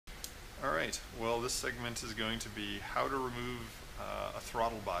Alright, well this segment is going to be how to remove a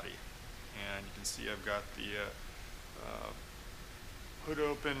throttle body. And you can see I've got the hood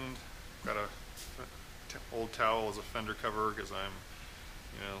opened, got a old towel as a fender cover because I'm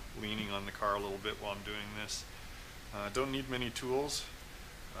leaning on the car a little bit while I'm doing this. Don't need many tools.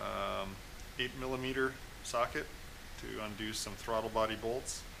 8mm socket to undo some throttle body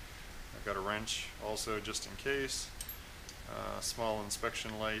bolts. I've got a wrench also just in case. Small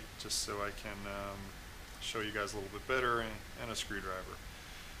inspection light just so I can show you guys a little bit better, and a screwdriver.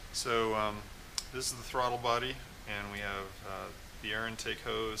 So this is the throttle body, and we have the air intake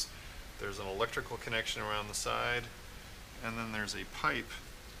hose. There's an electrical connection around the side, and then there's a pipe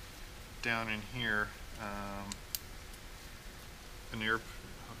down in here, an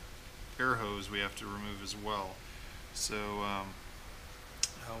air hose we have to remove as well. So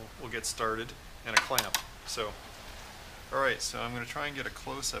we'll get started, and a clamp. So alright, so I'm going to try and get a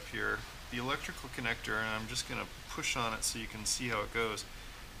close-up here. The electrical connector, and I'm just going to push on it so you can see how it goes.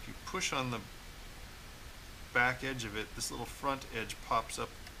 If you push on the back edge of it, this little front edge pops up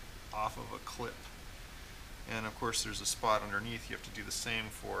off of a clip. And of course there's a spot underneath you have to do the same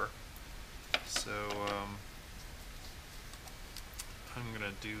for. So I'm going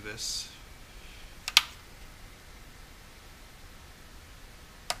to do this.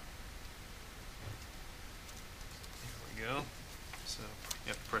 There we go. So you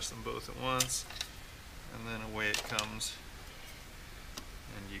have to press them both at once, and then away it comes.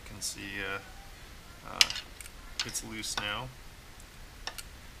 And you can see it's loose now.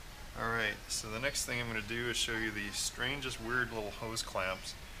 Alright, so the next thing I'm going to do is show you the strangest, weird little hose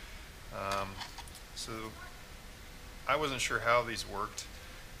clamps. So I wasn't sure how these worked.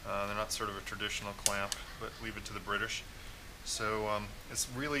 They're not sort of a traditional clamp, but leave it to the British. So it's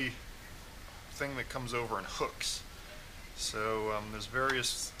really a thing that comes over and hooks. So there's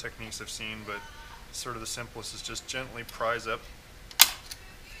various techniques I've seen, but sort of the simplest is just gently prise up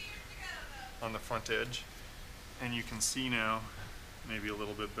on the front edge, and you can see now, maybe a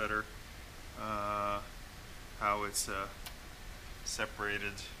little bit better, how it's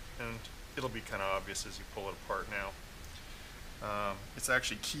separated, and it'll be kind of obvious as you pull it apart now. It's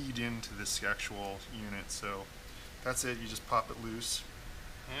actually keyed into this actual unit, so that's it. You just pop it loose.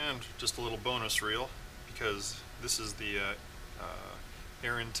 And just a little bonus reel, because this is the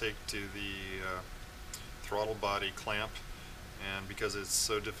air intake to the throttle body clamp, and because it's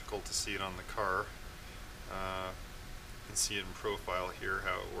so difficult to see it on the car, you can see it in profile here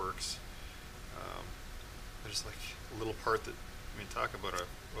how it works. There's like a little part that, talk about an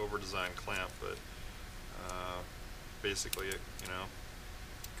over-designed clamp, but basically it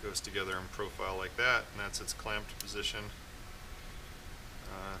goes together in profile like that, and that's its clamped position,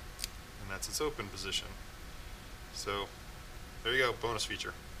 and that's its open position. So there you go, bonus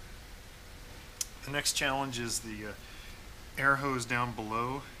feature. The next challenge is the air hose down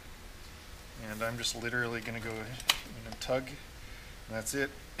below, and I'm just literally going to go tug, and that's it.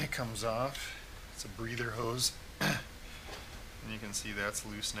 It comes off. It's a breather hose, and you can see that's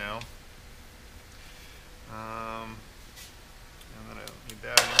loose now. And then I don't need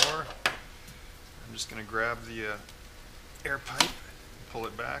that anymore. I'm just going to grab the air pipe and pull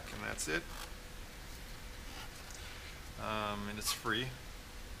it back, and that's it. And it's free.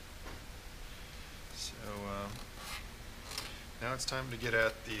 So now it's time to get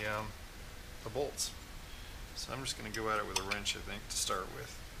at the bolts. So I'm just going to go at it with a wrench, I think, to start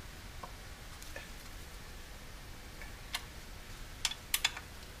with.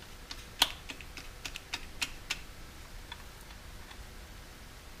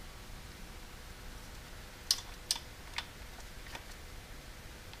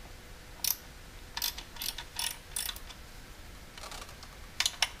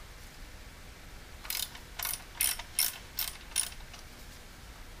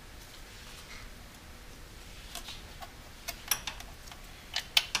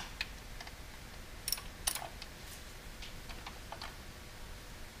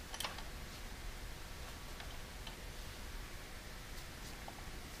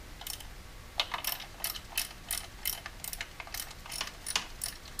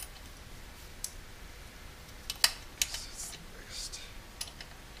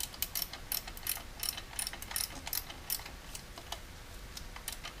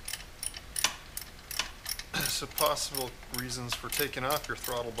 So possible reasons for taking off your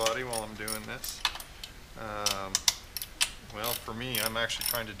throttle body while I'm doing this. Well, for me, I'm actually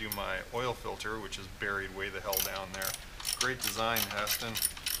trying to do my oil filter, which is buried way the hell down there. Great design, Aston.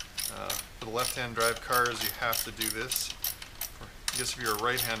 For the left-hand drive cars, you have to do this. I guess if you're a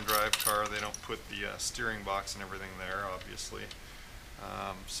right-hand drive car, they don't put the steering box and everything there, obviously.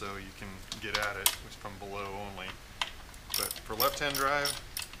 so you can get at it from below only. But for left-hand drive,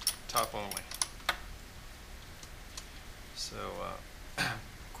 top only. So,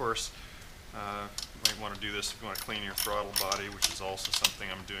 of course, you might want to do this if you want to clean your throttle body, which is also something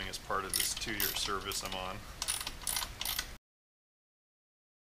I'm doing as part of this 2-year service I'm on.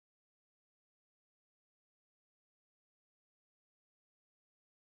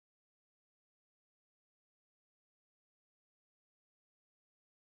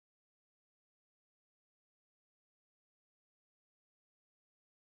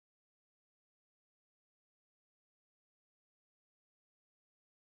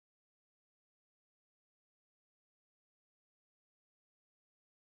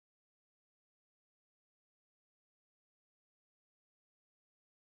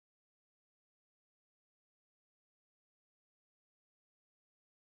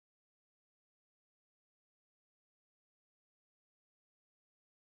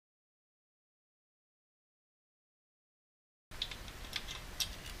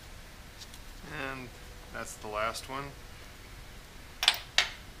 And that's the last one.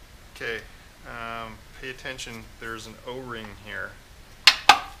 Okay, pay attention, there's an O-ring here.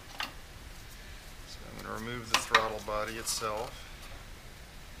 So I'm going to remove the throttle body itself.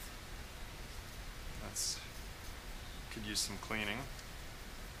 Could use some cleaning.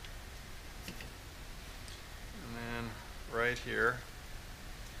 And then right here,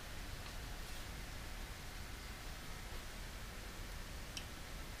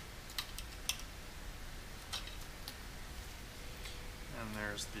 and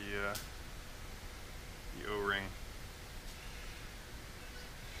there's the O-ring.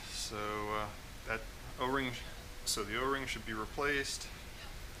 So that O-ring, so the O-ring should be replaced,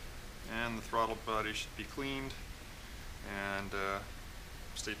 and the throttle body should be cleaned. And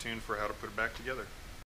stay tuned for how to put it back together.